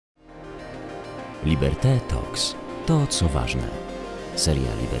Liberte Talks. To, co ważne.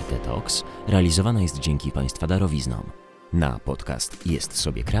 Seria Liberte Talks realizowana jest dzięki Państwa darowiznom. Na podcast Jest,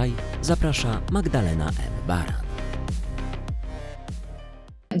 sobie, kraj zaprasza Magdalena M.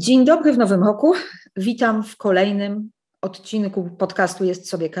 Dzień dobry w nowym roku. Witam w kolejnym odcinku podcastu Jest,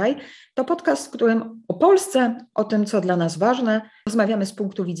 sobie, kraj. To podcast, w którym o Polsce, o tym, co dla nas ważne, rozmawiamy z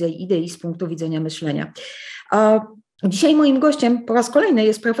punktu widzenia idei, z punktu widzenia myślenia. Dzisiaj moim gościem po raz kolejny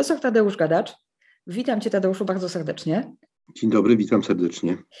jest profesor Tadeusz Gadacz. Witam Cię, Tadeuszu, bardzo serdecznie. Dzień dobry, witam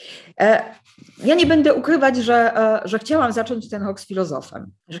serdecznie. Ja nie będę ukrywać, że chciałam zacząć ten rok z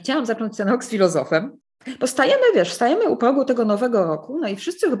filozofem. Bo stajemy u progu tego nowego roku, no i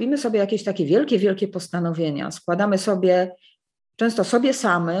wszyscy robimy sobie jakieś takie wielkie postanowienia. Składamy sobie, często sobie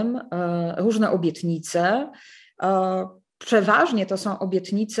samym, różne obietnice. Przeważnie to są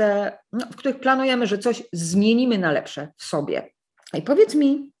obietnice, w których planujemy, że coś zmienimy na lepsze w sobie. I powiedz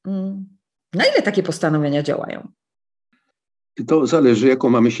mi, na ile takie postanowienia działają? To zależy, jaką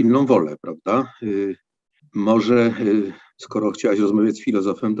mamy silną wolę, prawda? Może, skoro chciałaś rozmawiać z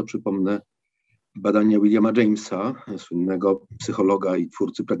filozofem, to przypomnę badania Williama Jamesa, słynnego psychologa i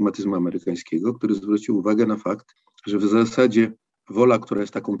twórcy pragmatyzmu amerykańskiego, który zwrócił uwagę na fakt, że w zasadzie wola, która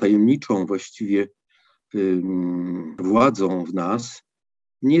jest taką tajemniczą właściwie władzą w nas,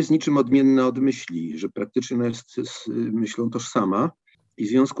 nie jest niczym odmienna od myśli, że praktycznie ona jest z myślą tożsama i w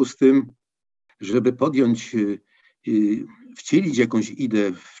związku z tym, żeby podjąć, wcielić jakąś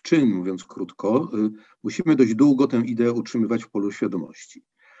ideę w czyn, mówiąc krótko, musimy dość długo tę ideę utrzymywać w polu świadomości.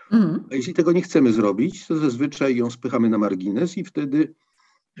 A jeśli tego nie chcemy zrobić, to zazwyczaj ją spychamy na margines i wtedy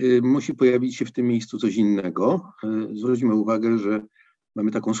musi pojawić się w tym miejscu coś innego. Zwróćmy uwagę, że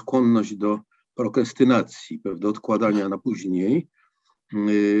mamy taką skłonność do prokrastynacji, do odkładania na później,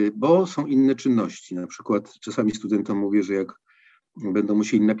 bo są inne czynności. Na przykład czasami studentom mówię, że jak będą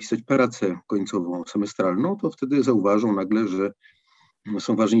musieli napisać pracę końcową, semestralną, to wtedy zauważą nagle, że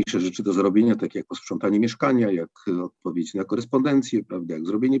są ważniejsze rzeczy do zrobienia, takie jak posprzątanie mieszkania, jak odpowiedź na korespondencję, prawda, jak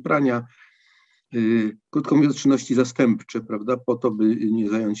zrobienie prania. Krótko mówiąc, czynności zastępcze, prawda, po to, by nie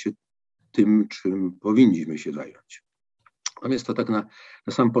zająć się tym, czym powinniśmy się zająć. Natomiast to tak na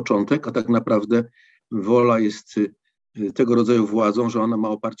sam początek, a tak naprawdę wola jest tego rodzaju władzą, że ona ma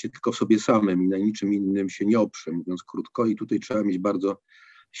oparcie tylko w sobie samym i na niczym innym się nie oprze, mówiąc krótko, i tutaj trzeba mieć bardzo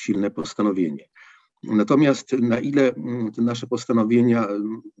silne postanowienie. Natomiast na ile te nasze postanowienia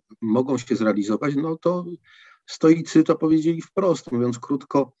mogą się zrealizować, no to stoicy to powiedzieli wprost, mówiąc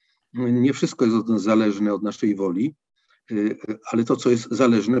krótko, nie wszystko jest od nas zależne od naszej woli, ale to, co jest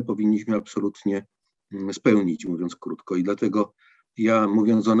zależne, powinniśmy absolutnie spełnić, mówiąc krótko. I dlatego ja,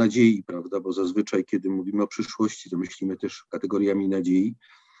 mówiąc o nadziei, prawda, bo zazwyczaj, kiedy mówimy o przyszłości, to myślimy też kategoriami nadziei,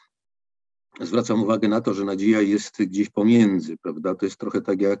 zwracam uwagę na to, że nadzieja jest gdzieś pomiędzy, prawda, to jest trochę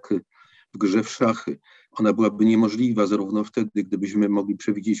tak jak w grze w szachy. Ona byłaby niemożliwa zarówno wtedy, gdybyśmy mogli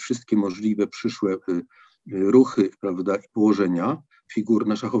przewidzieć wszystkie możliwe przyszłe ruchy, prawda, i położenia figur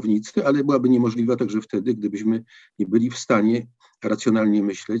na szachownicy, ale byłaby niemożliwa także wtedy, gdybyśmy nie byli w stanie racjonalnie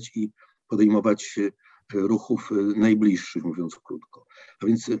myśleć i podejmować ruchów najbliższych, mówiąc krótko. A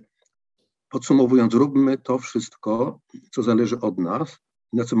więc podsumowując, róbmy to wszystko, co zależy od nas,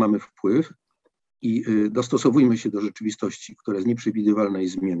 na co mamy wpływ i dostosowujmy się do rzeczywistości, która jest nieprzewidywalna i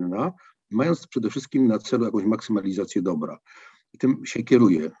zmienna, mając przede wszystkim na celu jakąś maksymalizację dobra. I tym się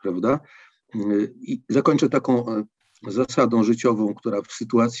kieruję, prawda? I zakończę taką zasadą życiową, która w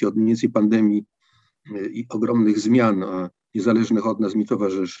sytuacji od mniej więcej pandemii i ogromnych zmian niezależnych od nas mi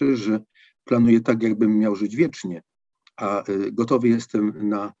towarzyszy, że planuję tak, jakbym miał żyć wiecznie, a gotowy jestem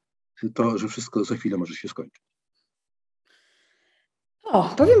na to, że wszystko za chwilę może się skończyć.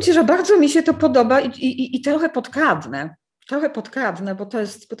 Powiem Ci, że bardzo mi się to podoba i trochę podkradnę, bo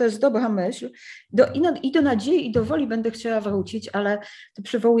to jest dobra myśl. Do nadziei i do woli będę chciała wrócić, ale Ty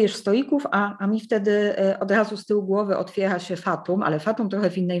przywołujesz stoików, a mi wtedy od razu z tyłu głowy otwiera się fatum, ale fatum trochę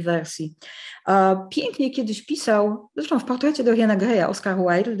w innej wersji. Pięknie kiedyś pisał, zresztą w portrecie Doriana Greya, Oscar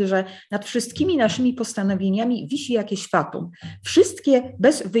Wilde, że nad wszystkimi naszymi postanowieniami wisi jakieś fatum. Wszystkie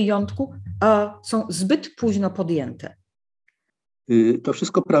bez wyjątku są zbyt późno podjęte. To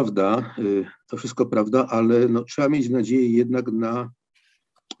wszystko prawda, ale no, trzeba mieć nadzieję jednak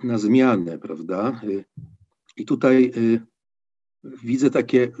na zmianę, prawda? I tutaj widzę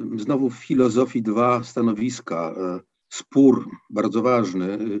takie znowu w filozofii dwa stanowiska, spór bardzo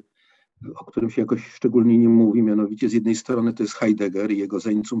ważny, o którym się jakoś szczególnie nie mówi, mianowicie z jednej strony to jest Heidegger i jego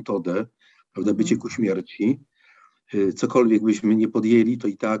Sein zum Tode, prawda, bycie ku śmierci. Cokolwiek byśmy nie podjęli, to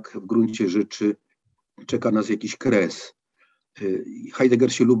i tak w gruncie rzeczy czeka nas jakiś kres.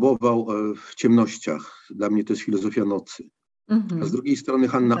 Heidegger się lubował w ciemnościach. Dla mnie to jest filozofia nocy. A z drugiej strony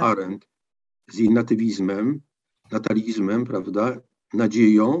Hannah Arendt z jej natalizmem, prawda,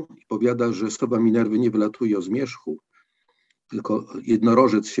 nadzieją i powiada, że sowa Minerwy nie wylatuje o zmierzchu, tylko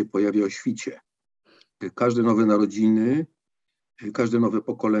jednorożec się pojawia o świcie. Każde nowe narodziny, każde nowe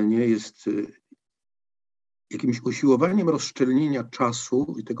pokolenie jest jakimś usiłowaniem rozszczelnienia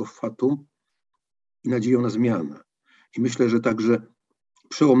czasu i tego fatum i nadzieją na zmianę. I myślę, że także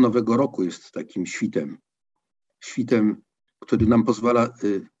przełom Nowego Roku jest takim świtem, który nam pozwala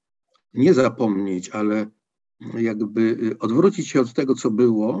nie zapomnieć, ale jakby odwrócić się od tego, co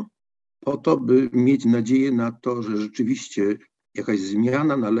było, po to, by mieć nadzieję na to, że rzeczywiście jakaś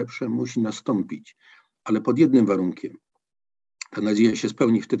zmiana na lepsze musi nastąpić, ale pod jednym warunkiem. Ta nadzieja się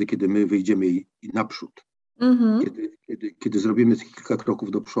spełni wtedy, kiedy my wyjdziemy naprzód, kiedy zrobimy kilka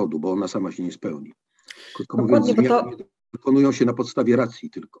kroków do przodu, bo ona sama się nie spełni. Krótko mówiąc, zmiany nie dokonują się na podstawie racji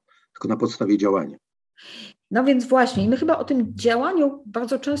tylko na podstawie działania. No więc właśnie, my chyba o tym działaniu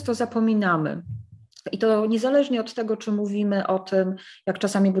bardzo często zapominamy. I to niezależnie od tego, czy mówimy o tym, jak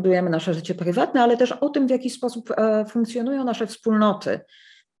czasami budujemy nasze życie prywatne, ale też o tym, w jaki sposób funkcjonują nasze wspólnoty.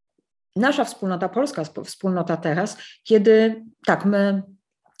 Nasza wspólnota, polska wspólnota teraz, kiedy tak,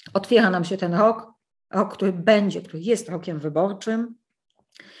 otwiera nam się ten rok, który jest rokiem wyborczym.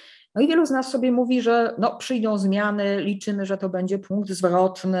 No i wielu z nas sobie mówi, że przyjdą zmiany, liczymy, że to będzie punkt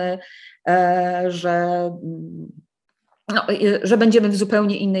zwrotny, że będziemy w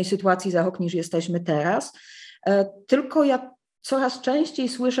zupełnie innej sytuacji za rok niż jesteśmy teraz. Tylko ja coraz częściej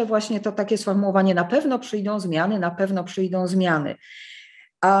słyszę właśnie to takie sformułowanie: na pewno przyjdą zmiany, na pewno przyjdą zmiany.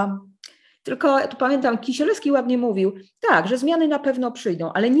 Tylko ja tu pamiętam, Kisielewski ładnie mówił, tak, że zmiany na pewno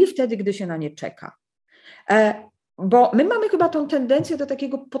przyjdą, ale nie wtedy, gdy się na nie czeka. Bo my mamy chyba tą tendencję do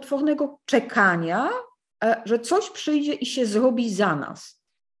takiego potwornego czekania, że coś przyjdzie i się zrobi za nas.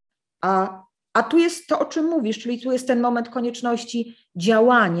 A tu jest to, o czym mówisz, czyli tu jest ten moment konieczności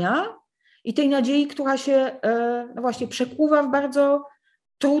działania i tej nadziei, która się właśnie przekuwa w bardzo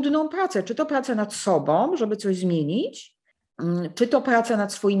trudną pracę. Czy to pracę nad sobą, żeby coś zmienić, czy to pracę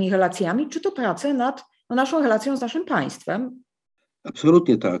nad swoimi relacjami, czy to pracę nad naszą relacją z naszym państwem?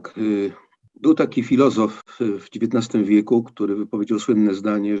 Absolutnie tak. Był taki filozof w XIX wieku, który wypowiedział słynne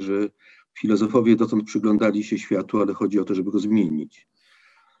zdanie, że filozofowie dotąd przyglądali się światu, ale chodzi o to, żeby go zmienić.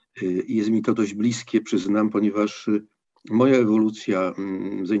 Jest mi to dość bliskie, przyznam, ponieważ moja ewolucja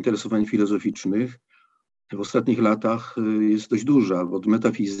zainteresowań filozoficznych w ostatnich latach jest dość duża, od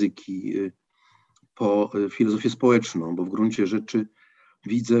metafizyki po filozofię społeczną, bo w gruncie rzeczy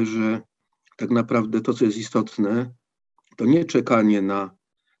widzę, że tak naprawdę to, co jest istotne, to nie czekanie na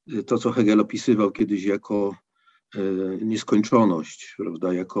to, co Hegel opisywał kiedyś jako nieskończoność, prawda,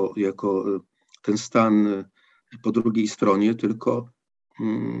 jako ten stan po drugiej stronie, tylko,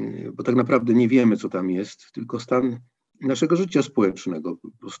 bo tak naprawdę nie wiemy, co tam jest, tylko stan naszego życia społecznego,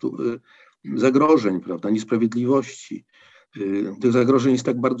 po prostu zagrożeń, prawda, niesprawiedliwości. Tych zagrożeń jest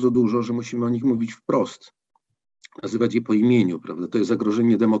tak bardzo dużo, że musimy o nich mówić wprost, nazywać je po imieniu, prawda. To jest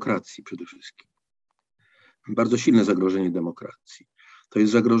zagrożenie demokracji przede wszystkim. Bardzo silne zagrożenie demokracji. To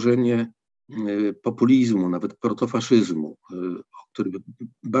jest zagrożenie populizmu, nawet protofaszyzmu, o którym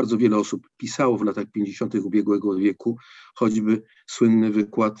bardzo wiele osób pisało w latach 50. ubiegłego wieku, choćby słynny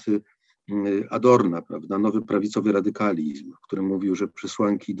wykład Adorna, prawda, nowy prawicowy radykalizm, w którym mówił, że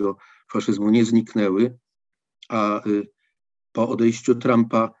przesłanki do faszyzmu nie zniknęły, a po odejściu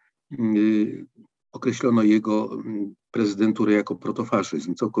Trumpa określono jego prezydenturę jako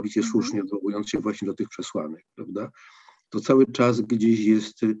protofaszyzm, całkowicie słusznie odwołując się właśnie do tych przesłanek, prawda. To cały czas gdzieś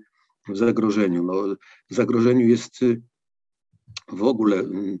jest w zagrożeniu. W zagrożeniu jest w ogóle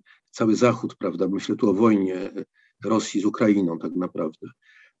cały Zachód, prawda? Myślę tu o wojnie Rosji z Ukrainą tak naprawdę.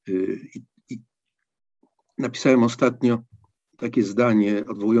 I napisałem ostatnio takie zdanie,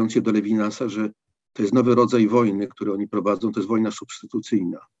 odwołując się do Levinasa, że to jest nowy rodzaj wojny, który oni prowadzą, to jest wojna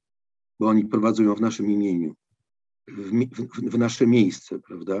substytucyjna, bo oni prowadzą ją w naszym imieniu, w nasze miejsce,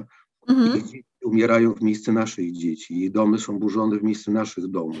 prawda? Ich dzieci umierają w miejsce naszych dzieci, ich domy są burzone w miejsce naszych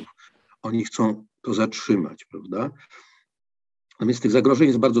domów. Oni chcą to zatrzymać, prawda? A więc tych zagrożeń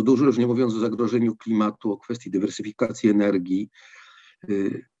jest bardzo dużo, już nie mówiąc o zagrożeniu klimatu, o kwestii dywersyfikacji energii.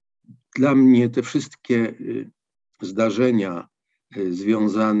 Dla mnie te wszystkie zdarzenia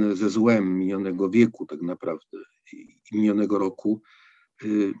związane ze złem minionego wieku tak naprawdę i minionego roku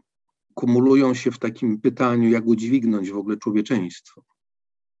kumulują się w takim pytaniu, jak udźwignąć w ogóle człowieczeństwo.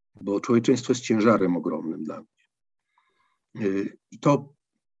 Bo człowieczeństwo jest ciężarem ogromnym dla mnie. I to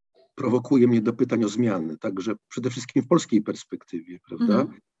prowokuje mnie do pytań o zmiany, także przede wszystkim w polskiej perspektywie, prawda?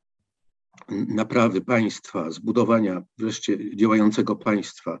 Naprawy państwa, zbudowania wreszcie działającego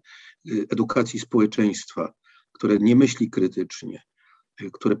państwa, edukacji społeczeństwa, które nie myśli krytycznie,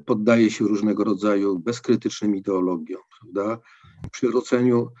 które poddaje się różnego rodzaju bezkrytycznym ideologiom, prawda?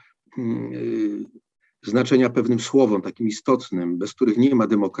 Przywróceniu znaczenia pewnym słowom, takim istotnym, bez których nie ma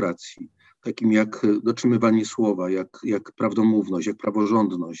demokracji, takim jak dotrzymywanie słowa, jak prawdomówność, jak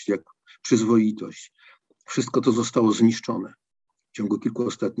praworządność, jak przyzwoitość. Wszystko to zostało zniszczone w ciągu kilku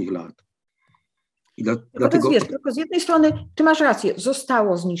ostatnich lat. Dlatego wiesz, tylko z jednej strony ty masz rację,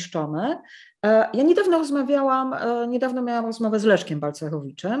 zostało zniszczone. Ja niedawno miałam rozmowę z Leszkiem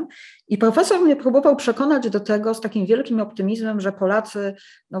Balcerowiczem i profesor mnie próbował przekonać do tego z takim wielkim optymizmem, że Polacy,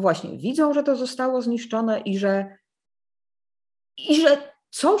 no właśnie, widzą, że to zostało zniszczone i że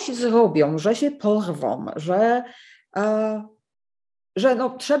coś zrobią, że się porwą, że no,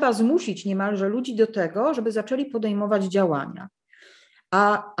 trzeba zmusić niemalże ludzi do tego, żeby zaczęli podejmować działania.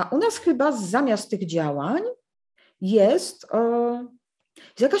 A u nas chyba zamiast tych działań jest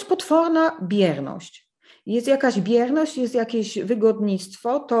jakaś potworna bierność. Jest jakaś bierność, jest jakieś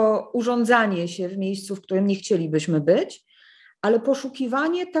wygodnictwo, to urządzanie się w miejscu, w którym nie chcielibyśmy być, ale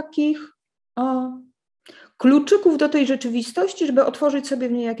poszukiwanie takich kluczyków do tej rzeczywistości, żeby otworzyć sobie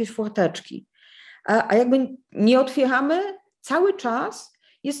w niej jakieś furteczki. A jakby nie otwieramy, cały czas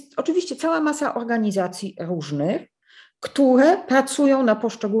jest oczywiście cała masa organizacji różnych, które pracują na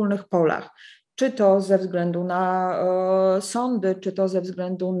poszczególnych polach. Czy to ze względu na sądy, czy to ze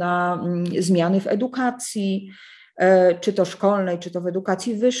względu na zmiany w edukacji, czy to szkolnej, czy to w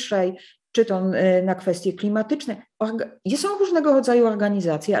edukacji wyższej, czy to na kwestie klimatyczne. Są różnego rodzaju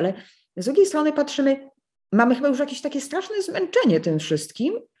organizacje, ale z drugiej strony patrzymy, mamy chyba już jakieś takie straszne zmęczenie tym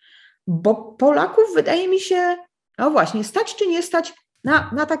wszystkim, bo Polaków wydaje mi się, no właśnie, stać czy nie stać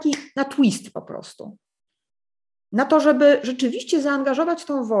na twist po prostu. Na to, żeby rzeczywiście zaangażować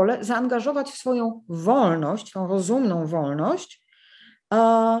tą wolę, zaangażować w swoją wolność, tą rozumną wolność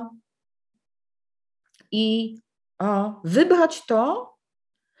i wybrać to,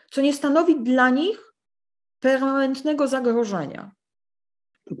 co nie stanowi dla nich permanentnego zagrożenia.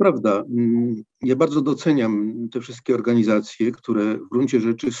 To prawda. Ja bardzo doceniam te wszystkie organizacje, które w gruncie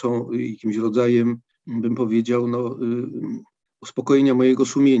rzeczy są jakimś rodzajem, bym powiedział, uspokojenia mojego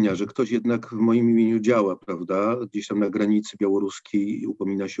sumienia, że ktoś jednak w moim imieniu działa, prawda? Gdzieś tam na granicy białoruskiej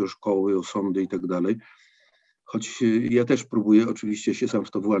upomina się o szkoły, o sądy i tak dalej. Choć ja też próbuję oczywiście się sam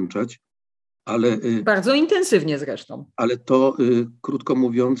w to włączać, ale... Bardzo intensywnie zresztą. Ale to, krótko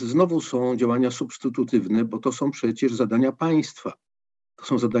mówiąc, znowu są działania substytutywne, bo to są przecież zadania państwa. To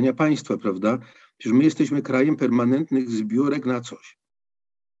są zadania państwa, prawda? Przecież my jesteśmy krajem permanentnych zbiórek na coś.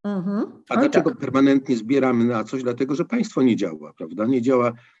 A dlaczego tak permanentnie zbieramy na coś? Dlatego, że państwo nie działa, prawda? Nie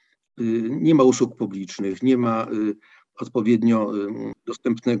działa, nie ma usług publicznych, nie ma odpowiednio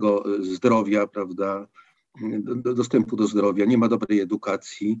dostępnego zdrowia, prawda? Dostępu do zdrowia, nie ma dobrej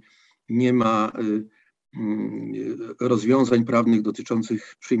edukacji, nie ma rozwiązań prawnych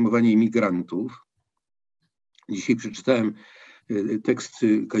dotyczących przyjmowania imigrantów. Dzisiaj przeczytałem tekst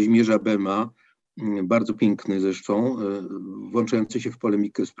Kazimierza Bema, bardzo piękny zresztą, włączający się w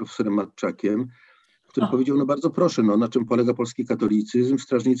polemikę z profesorem Matczakiem, który powiedział, no bardzo proszę, na czym polega polski katolicyzm?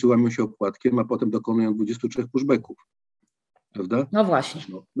 Strażnicy łamią się opłatkiem, a potem dokonują 23 pushbacków. Prawda? No właśnie.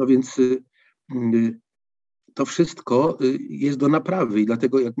 No więc to wszystko jest do naprawy i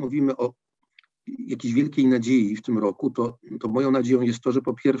dlatego jak mówimy o jakiejś wielkiej nadziei w tym roku, to moją nadzieją jest to, że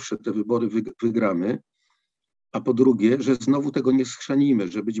po pierwsze te wybory wygramy, a po drugie, że znowu tego nie schrzanimy,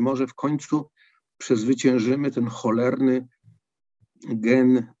 że być może w końcu przezwyciężymy ten cholerny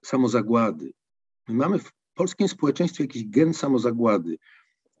gen samozagłady. My mamy w polskim społeczeństwie jakiś gen samozagłady.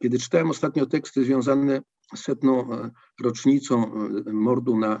 Kiedy czytałem ostatnio teksty związane z 100. rocznicą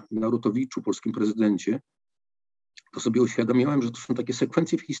mordu na Narutowiczu, polskim prezydencie, to sobie uświadomiłem, że to są takie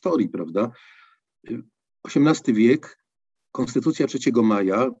sekwencje w historii, prawda? XVIII wiek, Konstytucja 3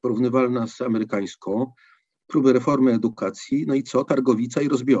 maja, porównywalna z amerykańską, próby reformy edukacji, no i co? Targowica i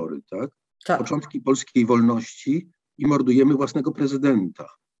rozbiory, tak? Tak. Początki polskiej wolności i mordujemy własnego prezydenta.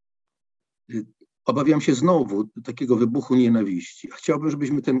 Obawiam się znowu takiego wybuchu nienawiści. Chciałbym,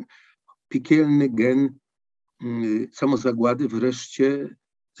 żebyśmy ten piekielny gen samozagłady wreszcie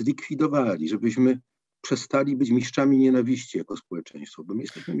zlikwidowali, żebyśmy przestali być mistrzami nienawiści jako społeczeństwo, bo my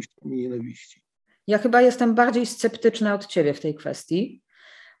jesteśmy mistrzami nienawiści. Ja chyba jestem bardziej sceptyczna od ciebie w tej kwestii,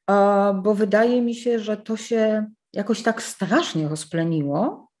 bo wydaje mi się, że to się jakoś tak strasznie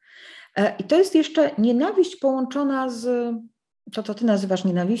rozpleniło i to jest jeszcze nienawiść połączona z, to co ty nazywasz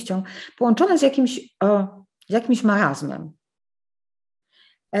nienawiścią, połączona z jakimś marazmem.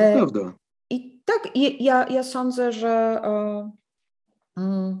 To prawda. I tak ja sądzę, że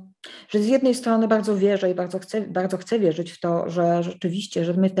z jednej strony bardzo wierzę i bardzo chcę wierzyć w to, że rzeczywiście,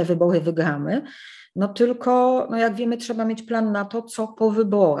 że my te wybory wygramy, No tylko, no jak wiemy, trzeba mieć plan na to, co po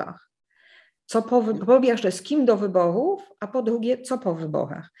wyborach. Po pierwsze, z kim do wyborów, a po drugie, co po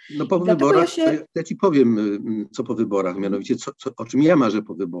wyborach. No po wyborach, ja ci powiem, co po wyborach, mianowicie o czym ja marzę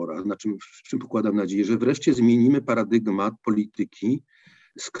po wyborach, w czym pokładam nadzieję, że wreszcie zmienimy paradygmat polityki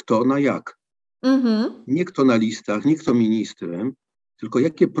z kto na jak. Nie kto na listach, nie kto ministrem, tylko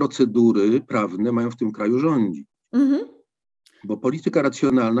jakie procedury prawne mają w tym kraju rządzić. Bo polityka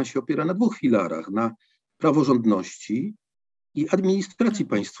racjonalna się opiera na dwóch filarach, na praworządności i administracji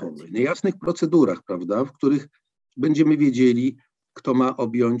państwowej, na jasnych procedurach, prawda, w których będziemy wiedzieli, kto ma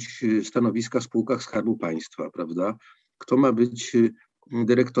objąć stanowiska w spółkach Skarbu Państwa, prawda, kto ma być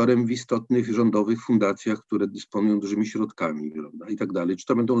dyrektorem w istotnych rządowych fundacjach, które dysponują dużymi środkami, prawda, i tak dalej. Czy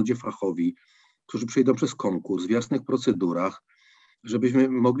to będą ludzie fachowi, którzy przejdą przez konkurs w jasnych procedurach, żebyśmy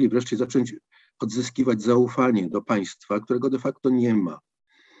mogli wreszcie zacząć odzyskiwać zaufanie do państwa, którego de facto nie ma.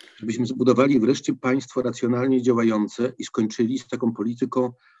 Żebyśmy zbudowali wreszcie państwo racjonalnie działające i skończyli z taką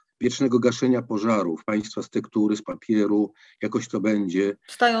polityką wiecznego gaszenia pożarów, państwa z tektury, z papieru, jakoś to będzie.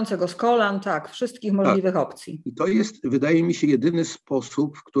 Wstającego z kolan, tak, wszystkich możliwych opcji. I to jest, wydaje mi się, jedyny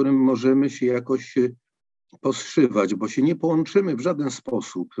sposób, w którym możemy się jakoś poszywać, bo się nie połączymy w żaden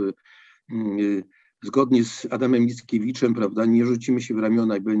sposób. Zgodnie z Adamem Mickiewiczem, prawda, nie rzucimy się w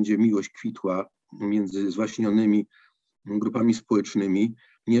ramiona i będzie miłość kwitła między zwaśnionymi grupami społecznymi.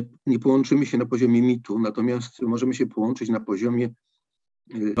 Nie połączymy się na poziomie mitu, natomiast możemy się połączyć na poziomie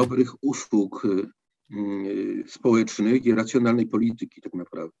dobrych usług społecznych i racjonalnej polityki tak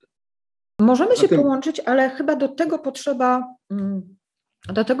naprawdę. Możemy się połączyć, ale chyba do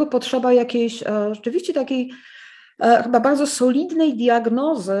tego potrzeba jakiejś rzeczywiście takiej chyba bardzo solidnej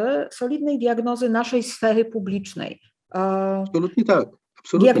diagnozy naszej sfery publicznej. Absolutnie tak.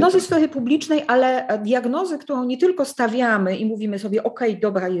 Diagnozy sfery publicznej, ale diagnozy, którą nie tylko stawiamy i mówimy sobie, okej,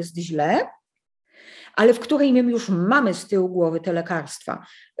 dobra, jest źle, ale w której my już mamy z tyłu głowy te lekarstwa.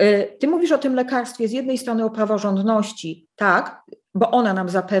 Ty mówisz o tym lekarstwie z jednej strony o praworządności, tak, bo ona nam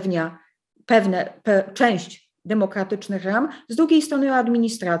zapewnia część demokratycznych ram, z drugiej strony o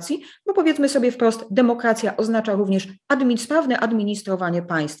administracji, bo powiedzmy sobie wprost, demokracja oznacza również sprawne administrowanie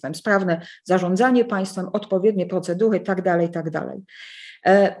państwem, sprawne zarządzanie państwem, odpowiednie procedury, tak dalej.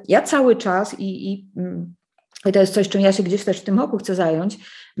 Ja cały czas i to jest coś, czym ja się gdzieś też w tym roku chcę zająć,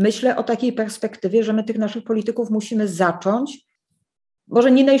 myślę o takiej perspektywie, że my tych naszych polityków musimy zacząć,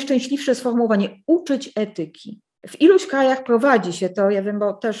 może nie najszczęśliwsze sformułowanie, uczyć etyki. W iluś krajach prowadzi się to, ja wiem,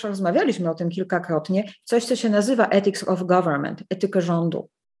 bo też rozmawialiśmy o tym kilkakrotnie, coś, co się nazywa ethics of government, etykę rządu,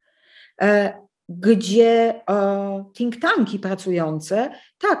 gdzie think tanki pracujące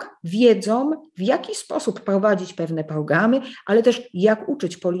tak wiedzą, w jaki sposób prowadzić pewne programy, ale też jak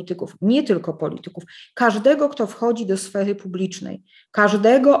uczyć polityków, nie tylko polityków, każdego, kto wchodzi do sfery publicznej,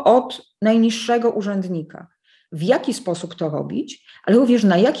 każdego od najniższego urzędnika, w jaki sposób to robić, ale również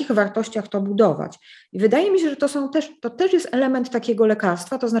na jakich wartościach to budować. I wydaje mi się, że to też jest element takiego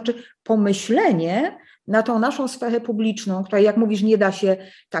lekarstwa, to znaczy pomyślenie na tą naszą sferę publiczną, która, jak mówisz, nie da się,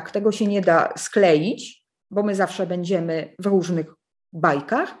 tak, tego się nie da skleić, bo my zawsze będziemy w różnych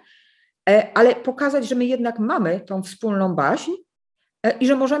bajkach, ale pokazać, że my jednak mamy tą wspólną baśń i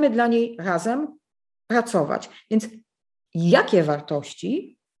że możemy dla niej razem pracować. Więc jakie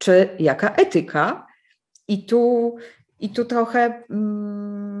wartości, czy jaka etyka? I tu trochę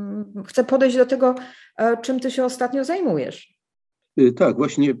chcę podejść do tego, czym ty się ostatnio zajmujesz. Tak,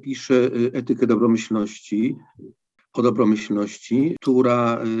 właśnie piszę etykę dobromyślności, o dobromyślności,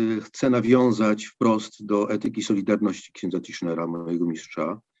 która chce nawiązać wprost do etyki solidarności księdza Tischnera, mojego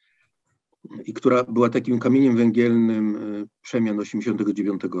mistrza, i która była takim kamieniem węgielnym przemian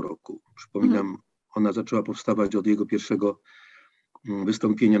 1989 roku. Przypominam, ona zaczęła powstawać od jego pierwszego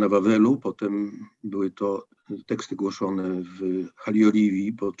wystąpienia na Wawelu, potem były to teksty głoszone w hali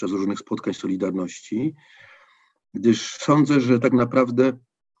Oliwii podczas różnych spotkań Solidarności, gdyż sądzę, że tak naprawdę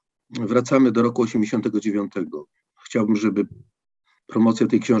wracamy do roku 89. Chciałbym, żeby promocja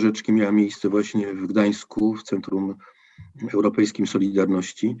tej książeczki miała miejsce właśnie w Gdańsku, w Centrum Europejskim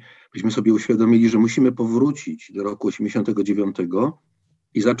Solidarności. Byśmy sobie uświadomili, że musimy powrócić do roku 89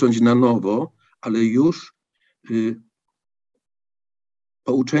 i zacząć na nowo, ale już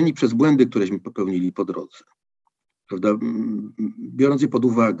pouczeni przez błędy, któreśmy popełnili po drodze, prawda? Biorąc je pod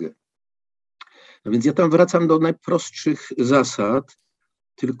uwagę. No więc ja tam wracam do najprostszych zasad,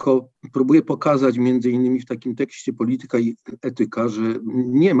 tylko próbuję pokazać między innymi w takim tekście Polityka i etyka, że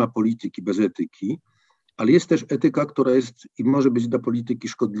nie ma polityki bez etyki, ale jest też etyka, która jest i może być dla polityki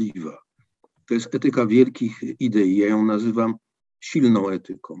szkodliwa. To jest etyka wielkich idei, ja ją nazywam silną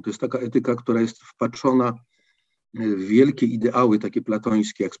etyką. To jest taka etyka, która jest wpatrzona wielkie ideały takie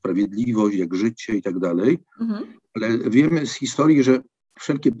platońskie, jak sprawiedliwość, jak życie i tak dalej, ale wiemy z historii, że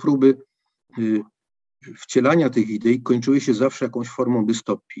wszelkie próby wcielania tych idei kończyły się zawsze jakąś formą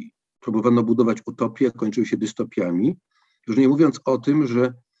dystopii. Próbowano budować utopię, a kończyły się dystopiami. Już nie mówiąc o tym,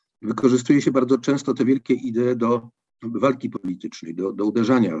 że wykorzystuje się bardzo często te wielkie idee do walki politycznej, do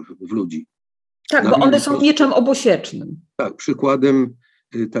uderzania w ludzi. Tak, bo one są mieczem obosiecznym. Tak, przykładem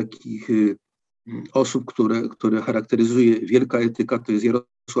takich osób, które charakteryzuje wielka etyka, to jest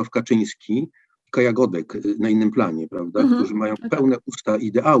Jarosław Kaczyński, Kaja Godek na innym planie, prawda, którzy mają pełne usta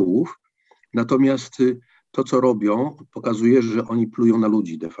ideałów, natomiast to, co robią, pokazuje, że oni plują na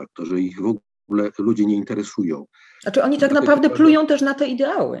ludzi de facto, że ich w ogóle ludzie nie interesują. Znaczy oni tak naprawdę plują też na te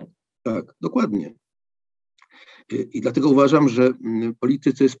ideały. Tak, dokładnie. I dlatego uważam, że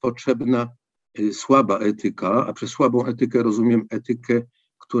polityce jest potrzebna słaba etyka, a przez słabą etykę rozumiem etykę,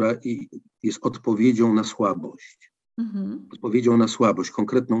 która jest odpowiedzią na słabość. Odpowiedzią na słabość,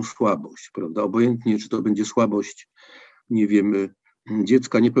 konkretną słabość, prawda? Obojętnie, czy to będzie słabość, nie wiem,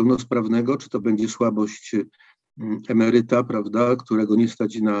 dziecka niepełnosprawnego, czy to będzie słabość emeryta, prawda, którego nie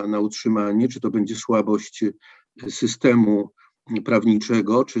stać na utrzymanie, czy to będzie słabość systemu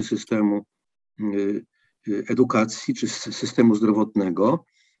prawniczego, czy systemu edukacji, czy systemu zdrowotnego.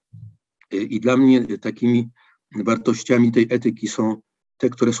 I dla mnie takimi wartościami tej etyki są te,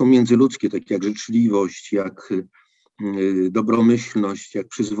 które są międzyludzkie, takie jak życzliwość, jak dobromyślność, jak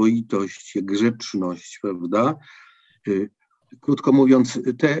przyzwoitość, jak grzeczność, prawda? Krótko mówiąc,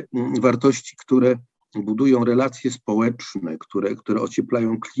 te wartości, które budują relacje społeczne, które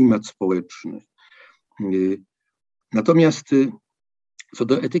ocieplają klimat społeczny. Natomiast co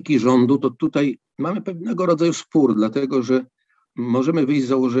do etyki rządu, to tutaj mamy pewnego rodzaju spór, dlatego że możemy wyjść z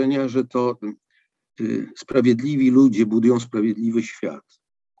założenia, że to sprawiedliwi ludzie budują sprawiedliwy świat.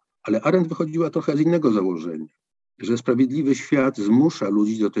 Ale Arendt wychodziła trochę z innego założenia, że sprawiedliwy świat zmusza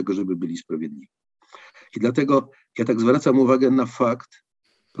ludzi do tego, żeby byli sprawiedliwi. I dlatego ja tak zwracam uwagę na fakt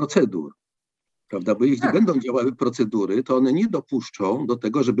procedur, prawda? Bo jeśli będą działały procedury, to one nie dopuszczą do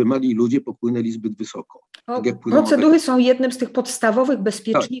tego, żeby mali ludzie popłynęli zbyt wysoko. Tak jak procedury są jednym z tych podstawowych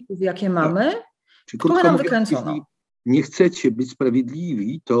bezpieczników, jakie mamy, które nam wykręcono. Jeśli nie chcecie być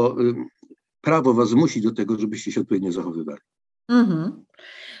sprawiedliwi, to prawo was zmusi do tego, żebyście się odpowiednio zachowywali.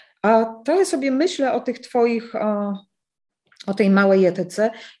 A trochę sobie myślę o tych twoich, o tej małej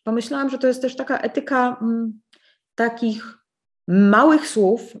etyce. Pomyślałam, że to jest też taka etyka takich małych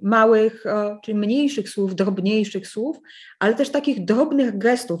słów, czyli mniejszych słów, drobniejszych słów, ale też takich drobnych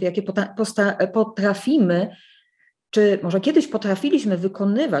gestów, jakie potrafimy, czy może kiedyś potrafiliśmy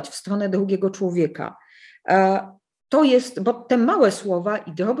wykonywać w stronę drugiego człowieka. To jest, bo te małe słowa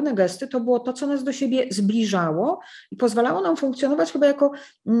i drobne gesty to było to, co nas do siebie zbliżało i pozwalało nam funkcjonować chyba jako,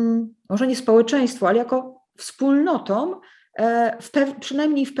 może nie społeczeństwo, ale jako wspólnotą,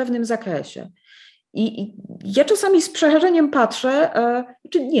 przynajmniej w pewnym zakresie. I ja czasami z przerażeniem patrzę,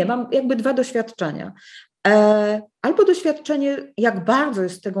 mam jakby dwa doświadczenia. Albo doświadczenie, jak bardzo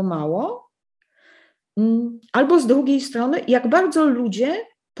jest tego mało, albo z drugiej strony, jak bardzo ludzie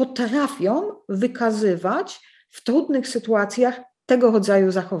potrafią wykazywać w trudnych sytuacjach tego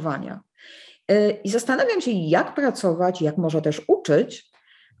rodzaju zachowania. I zastanawiam się, jak pracować, jak może też uczyć,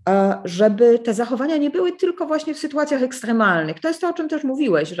 żeby te zachowania nie były tylko właśnie w sytuacjach ekstremalnych. To jest to, o czym też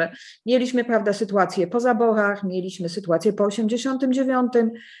mówiłeś, że mieliśmy, prawda, sytuacje po zaborach, mieliśmy sytuacje po 89,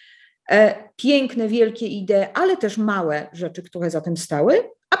 piękne, wielkie idee, ale też małe rzeczy, które za tym stały,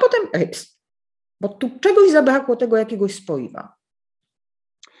 a potem ryps, bo tu czegoś zabrakło, tego jakiegoś spoiwa.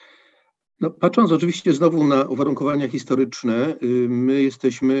 No, patrząc oczywiście znowu na uwarunkowania historyczne, my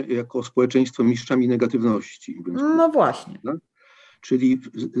jesteśmy jako społeczeństwo mistrzami negatywności. No właśnie. No? Czyli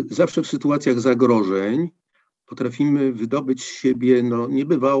zawsze w sytuacjach zagrożeń potrafimy wydobyć z siebie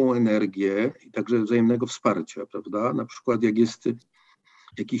niebywałą energię i także wzajemnego wsparcia, prawda? Na przykład jak jest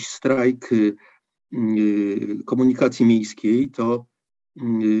jakiś strajk komunikacji miejskiej, to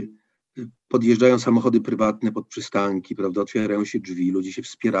podjeżdżają samochody prywatne pod przystanki, prawda? Otwierają się drzwi, ludzie się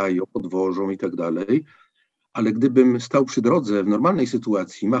wspierają, podwożą i tak dalej. Ale gdybym stał przy drodze w normalnej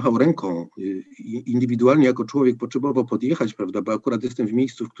sytuacji, machał ręką, indywidualnie jako człowiek potrzebował podjechać, prawda, bo akurat jestem w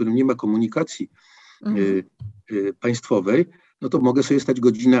miejscu, w którym nie ma komunikacji państwowej, no to mogę sobie stać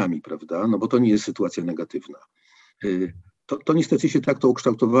godzinami, prawda, no bo to nie jest sytuacja negatywna. To niestety się tak to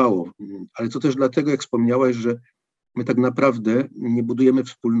ukształtowało, ale to też dlatego, jak wspomniałaś, że my tak naprawdę nie budujemy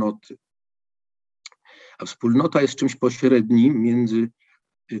wspólnoty. A wspólnota jest czymś pośrednim między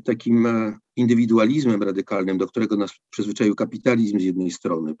takim indywidualizmem radykalnym, do którego nas przyzwyczaił kapitalizm z jednej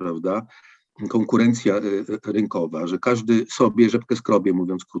strony, prawda, konkurencja rynkowa, że każdy sobie rzepkę skrobie,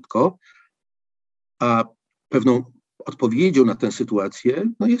 mówiąc krótko, a pewną odpowiedzią na tę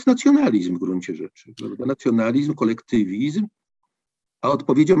sytuację jest nacjonalizm w gruncie rzeczy. Prawda? Nacjonalizm, kolektywizm, a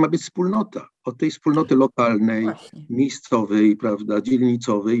odpowiedzią ma być wspólnota. Od tej wspólnoty lokalnej, miejscowej, prawda,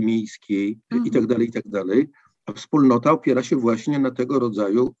 dzielnicowej, miejskiej i tak dalej. A wspólnota opiera się właśnie na tego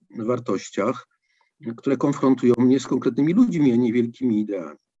rodzaju wartościach, które konfrontują mnie z konkretnymi ludźmi, a nie wielkimi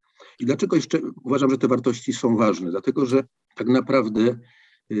ideami. I dlaczego jeszcze uważam, że te wartości są ważne? Dlatego, że tak naprawdę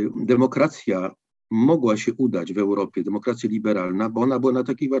demokracja mogła się udać w Europie, demokracja liberalna, bo ona była na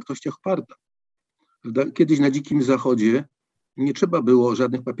takich wartościach oparta. Kiedyś na Dzikim Zachodzie nie trzeba było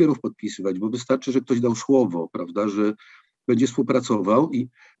żadnych papierów podpisywać, bo wystarczy, że ktoś dał słowo, prawda, że będzie współpracował i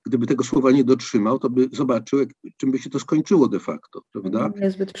gdyby tego słowa nie dotrzymał, to by zobaczył, czym by się to skończyło de facto, prawda?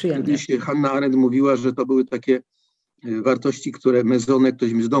 Niezbyt przyjemnie. Kiedyś Hannah Arendt mówiła, że to były takie wartości, które mezone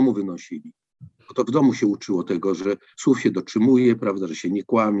ktoś mi z domu wynosili. Bo to w domu się uczyło tego, że słów się dotrzymuje, prawda, że się nie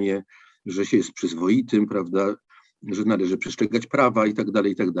kłamie, że się jest przyzwoitym, prawda, że należy przestrzegać prawa i tak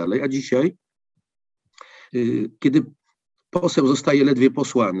dalej. A dzisiaj, kiedy poseł zostaje ledwie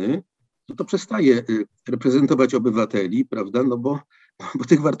posłany, to przestaje reprezentować obywateli, prawda, bo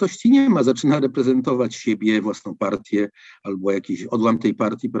tych wartości nie ma. Zaczyna reprezentować siebie, własną partię, albo jakiś odłam tej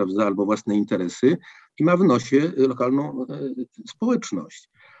partii, prawda, albo własne interesy i ma w nosie lokalną społeczność.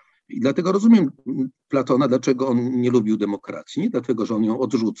 I dlatego rozumiem Platona, dlaczego on nie lubił demokracji. Nie dlatego, że on ją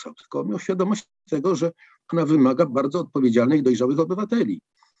odrzucał, tylko miał świadomość tego, że ona wymaga bardzo odpowiedzialnych i dojrzałych obywateli.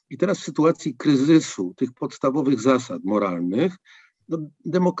 I teraz w sytuacji kryzysu tych podstawowych zasad moralnych,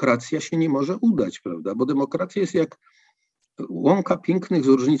 demokracja się nie może udać, prawda? Bo demokracja jest jak łąka pięknych,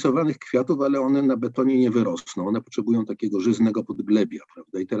 zróżnicowanych kwiatów, ale one na betonie nie wyrosną. One potrzebują takiego żyznego podglebia,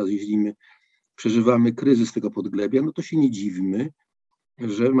 prawda? I teraz jeśli my przeżywamy kryzys tego podglebia, to się nie dziwmy,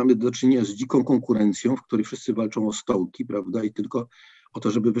 że mamy do czynienia z dziką konkurencją, w której wszyscy walczą o stołki, prawda? I tylko o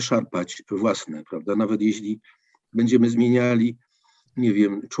to, żeby wyszarpać własne, prawda? Nawet jeśli będziemy zmieniali, nie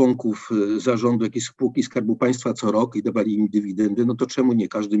wiem, członków zarządu jakiejś spółki Skarbu Państwa co rok i dawali im dywidendy, to czemu nie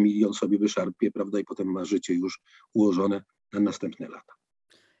każdy milion sobie wyszarpie, prawda, i potem ma życie już ułożone na następne lata.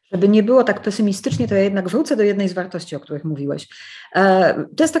 Żeby nie było tak pesymistycznie, to ja jednak wrócę do jednej z wartości, o których mówiłeś.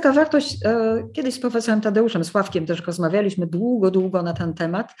 To jest taka wartość, kiedyś z profesorem Tadeuszem Sławkiem też rozmawialiśmy długo na ten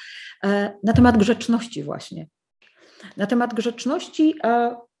temat, na temat grzeczności właśnie. Na temat grzeczności,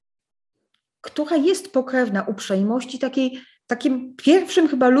 która jest pokrewna uprzejmości, takim pierwszym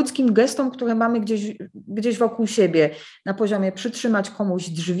chyba ludzkim gestom, które mamy gdzieś wokół siebie, na poziomie przytrzymać komuś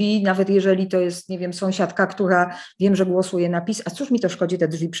drzwi, nawet jeżeli to jest, nie wiem, sąsiadka, która wiem, że głosuje na PiS, a cóż mi to szkodzi te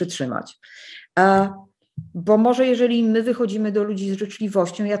drzwi przytrzymać? Bo może jeżeli my wychodzimy do ludzi z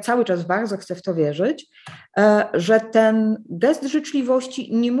życzliwością, ja cały czas bardzo chcę w to wierzyć, że ten gest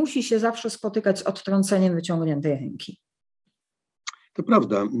życzliwości nie musi się zawsze spotykać z odtrąceniem wyciągniętej ręki. To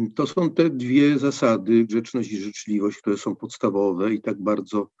prawda, to są te dwie zasady, grzeczność i życzliwość, które są podstawowe i tak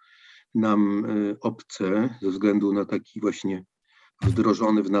bardzo nam obce ze względu na taki właśnie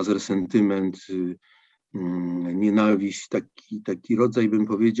wdrożony w nas resentyment, nienawiść, taki rodzaj, bym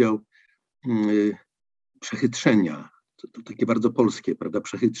powiedział, przechytrzenia. To takie bardzo polskie, prawda,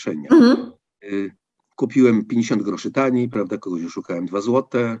 przechytrzenia. Kupiłem 50 groszy taniej, prawda, kogoś oszukałem 2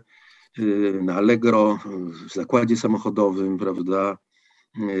 złote, na Allegro, w zakładzie samochodowym, prawda,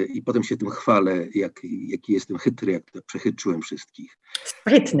 i potem się tym chwalę, jaki jestem chytry, jak przechytrzyłem wszystkich.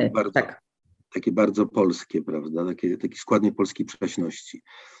 Sprytny, tak. Takie bardzo polskie, prawda, taki składnik polskiej prześności.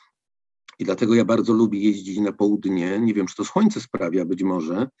 I dlatego ja bardzo lubię jeździć na południe. Nie wiem, czy to słońce sprawia, być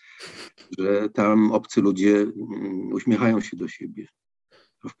może, że tam obcy ludzie uśmiechają się do siebie.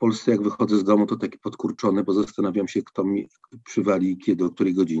 W Polsce jak wychodzę z domu, to takie podkurczone, bo zastanawiam się, kto mi przywali kiedy, o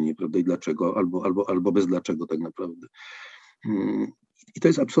której godzinie, prawda, i dlaczego, albo bez dlaczego tak naprawdę. I to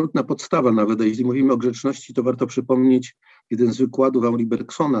jest absolutna podstawa nawet, a jeśli mówimy o grzeczności, to warto przypomnieć jeden z wykładów Henri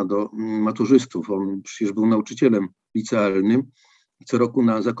Bergsona do maturzystów. On przecież był nauczycielem licealnym. Co roku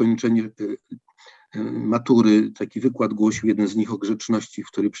na zakończenie matury taki wykład głosił jeden z nich o grzeczności, w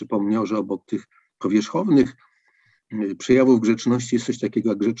którym przypomniał, że obok tych powierzchownych przejawów grzeczności jest coś takiego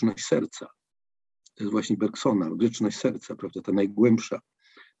jak grzeczność serca. To jest właśnie Bergsona, grzeczność serca, prawda, ta najgłębsza,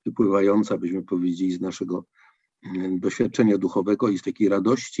 wypływająca, byśmy powiedzieli, z naszego doświadczenia duchowego i z takiej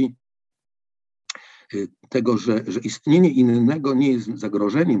radości tego, że istnienie innego nie jest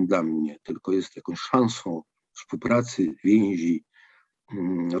zagrożeniem dla mnie, tylko jest jakąś szansą współpracy, więzi,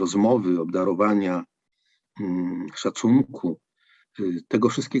 rozmowy, obdarowania, szacunku. Tego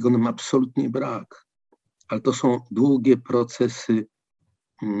wszystkiego nam absolutnie brak. Ale to są długie procesy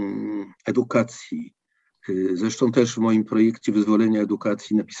edukacji. Zresztą też w moim projekcie Wyzwolenia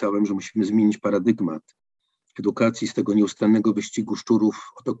edukacji napisałem, że musimy zmienić paradygmat edukacji z tego nieustannego wyścigu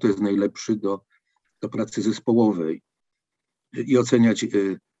szczurów o to, kto jest najlepszy, do do pracy zespołowej i oceniać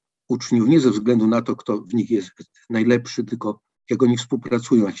uczniów nie ze względu na to, kto w nich jest najlepszy, tylko jak oni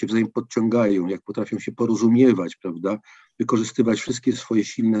współpracują, jak się wzajem podciągają, jak potrafią się porozumiewać, prawda, wykorzystywać wszystkie swoje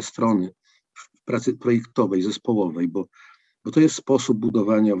silne strony w pracy projektowej, zespołowej, bo to jest sposób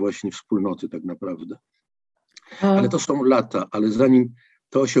budowania właśnie wspólnoty tak naprawdę. Ale to są lata, ale zanim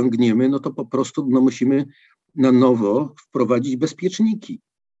to osiągniemy, no to po prostu musimy na nowo wprowadzić bezpieczniki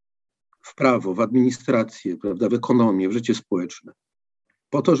w prawo, w administrację, prawda, w ekonomię, w życie społeczne,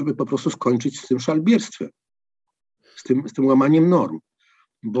 po to, żeby po prostu skończyć z tym szalbierstwem, z tym łamaniem norm,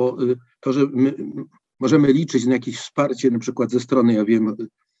 bo to, że my możemy liczyć na jakieś wsparcie na przykład ze strony, ja wiem,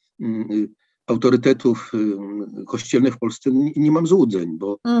 autorytetów kościelnych w Polsce, nie mam złudzeń,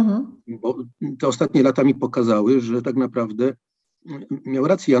 bo te ostatnie lata mi pokazały, że tak naprawdę miał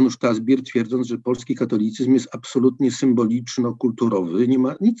rację Janusz Tasbir, twierdząc, że polski katolicyzm jest absolutnie symboliczno-kulturowy, nie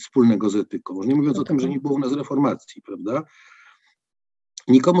ma nic wspólnego z etyką, już nie mówiąc o tym, że nie było u nas reformacji, prawda?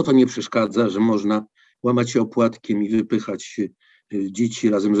 Nikomu to nie przeszkadza, że można łamać się opłatkiem i wypychać dzieci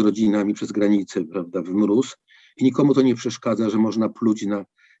razem z rodzinami przez granicę, prawda, w mróz. I nikomu to nie przeszkadza, że można pluć na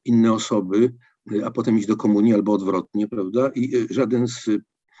inne osoby, a potem iść do komunii albo odwrotnie, prawda? I żaden z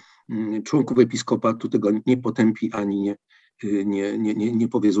członków episkopatu tego nie potępi ani nie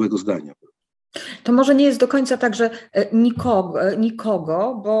powie złego zdania. To może nie jest do końca tak, że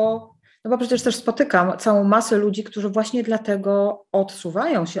nikogo, bo przecież też spotykam całą masę ludzi, którzy właśnie dlatego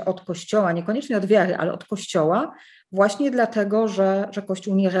odsuwają się od Kościoła, niekoniecznie od wiary, ale od Kościoła, właśnie dlatego, że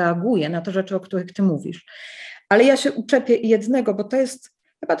Kościół nie reaguje na te rzeczy, o których ty mówisz. Ale ja się uczepię jednego, bo to jest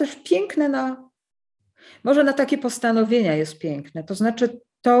chyba też piękne może na takie postanowienia jest piękne, to znaczy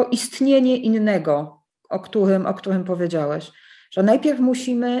to istnienie innego, o którym powiedziałeś, że najpierw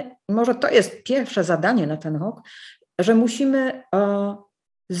musimy, może to jest pierwsze zadanie na ten rok, że musimy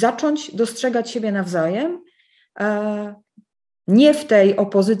zacząć dostrzegać siebie nawzajem, nie w tej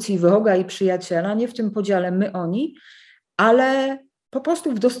opozycji wroga i przyjaciela, nie w tym podziale my-oni, ale po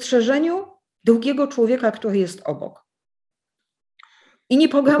prostu w dostrzeżeniu drugiego człowieka, który jest obok. I nie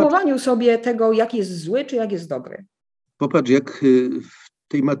programowaniu sobie tego, jak jest zły, czy jak jest dobry. Popatrz, jak w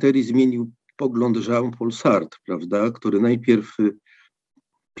tej materii zmienił pogląd Jean-Paul Sartre, prawda, który najpierw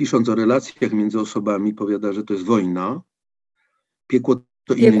pisząc o relacjach między osobami powiada, że to jest wojna, piekło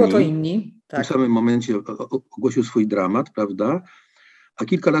to inni. Tak. W tym samym momencie ogłosił swój dramat, prawda, a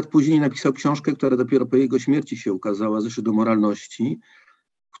kilka lat później napisał książkę, która dopiero po jego śmierci się ukazała, Zeszyt do moralności,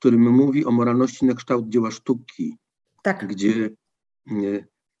 w którym mówi o moralności na kształt dzieła sztuki, gdzie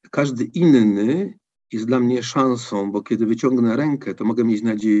każdy inny jest dla mnie szansą, bo kiedy wyciągnę rękę, to mogę mieć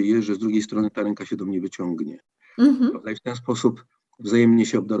nadzieję, że z drugiej strony ta ręka się do mnie wyciągnie. I w ten sposób wzajemnie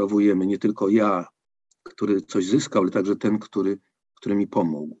się obdarowujemy. Nie tylko ja, który coś zyskał, ale także ten, który mi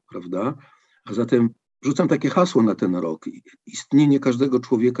pomógł, prawda? A zatem rzucam takie hasło na ten rok. Istnienie każdego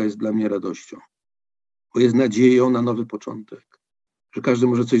człowieka jest dla mnie radością, bo jest nadzieją na nowy początek, że każdy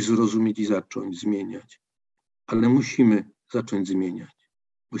może coś zrozumieć i zacząć zmieniać. Ale musimy zacząć zmieniać.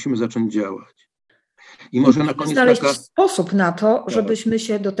 Musimy zacząć działać. I może na koniec znaleźć sposób na to, żebyśmy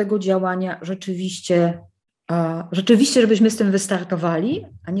się do tego działania rzeczywiście żebyśmy z tym wystartowali,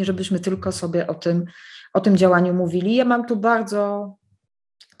 a nie żebyśmy tylko sobie o tym działaniu mówili. Ja mam tu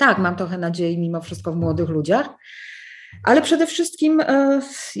mam trochę nadziei mimo wszystko w młodych ludziach, ale przede wszystkim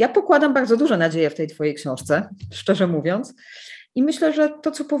ja pokładam bardzo duże nadzieje w tej twojej książce, szczerze mówiąc. I myślę, że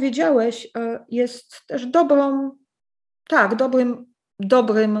to, co powiedziałeś, jest też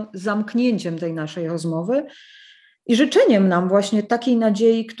dobrym zamknięciem tej naszej rozmowy i życzeniem nam właśnie takiej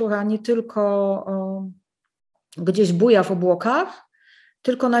nadziei, która nie tylko gdzieś buja w obłokach,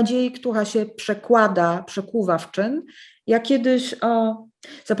 tylko nadziei, która się przekuwa w czyn. Ja kiedyś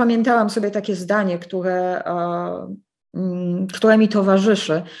zapamiętałam sobie takie zdanie, które mi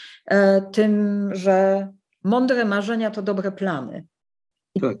towarzyszy, tym, że mądre marzenia to dobre plany.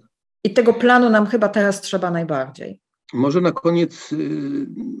 I tego planu nam chyba teraz trzeba najbardziej. Może na koniec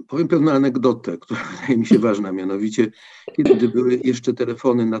powiem pewną anegdotę, która wydaje mi się ważna, mianowicie kiedy były jeszcze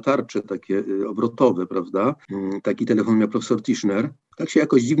telefony na tarcze takie obrotowe, prawda? Taki telefon miał profesor Tischner. Tak się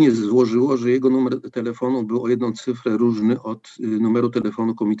jakoś dziwnie złożyło, że jego numer telefonu był o jedną cyfrę różny od numeru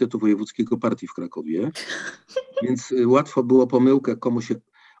telefonu Komitetu Wojewódzkiego Partii w Krakowie. Więc łatwo było pomyłkę, komu się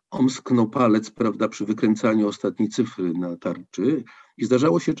omsknął palec, prawda, przy wykręcaniu ostatniej cyfry na tarczy. I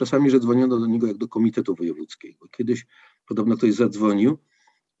zdarzało się czasami, że dzwoniono do niego jak do Komitetu Wojewódzkiego. Kiedyś podobno ktoś zadzwonił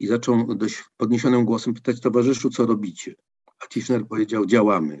i zaczął dość podniesionym głosem pytać: towarzyszu, co robicie? A Tischner powiedział: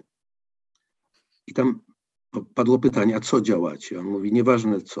 działamy. I tam padło pytanie: a co działacie? On mówi: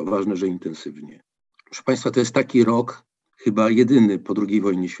 nieważne co, ważne, że intensywnie. Proszę Państwa, to jest taki rok, chyba jedyny po II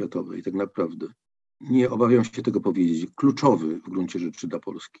wojnie światowej, tak naprawdę, nie obawiam się tego powiedzieć, kluczowy w gruncie rzeczy dla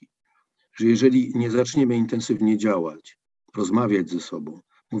Polski. Że jeżeli nie zaczniemy intensywnie działać, rozmawiać ze sobą,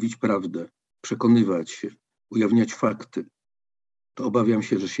 mówić prawdę, przekonywać się, ujawniać fakty, to obawiam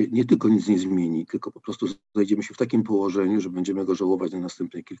się, że się nie tylko nic nie zmieni, tylko po prostu znajdziemy się w takim położeniu, że będziemy go żałować na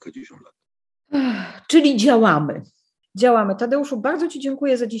następne kilkadziesiąt lat. Czyli działamy. Działamy. Tadeuszu, bardzo Ci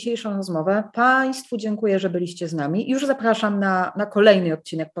dziękuję za dzisiejszą rozmowę. Państwu dziękuję, że byliście z nami. Już zapraszam na kolejny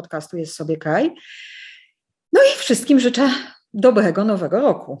odcinek podcastu Jest sobie, kraj. No i wszystkim życzę dobrego nowego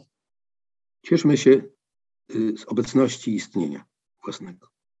roku. Cieszmy się z obecności i istnienia własnego.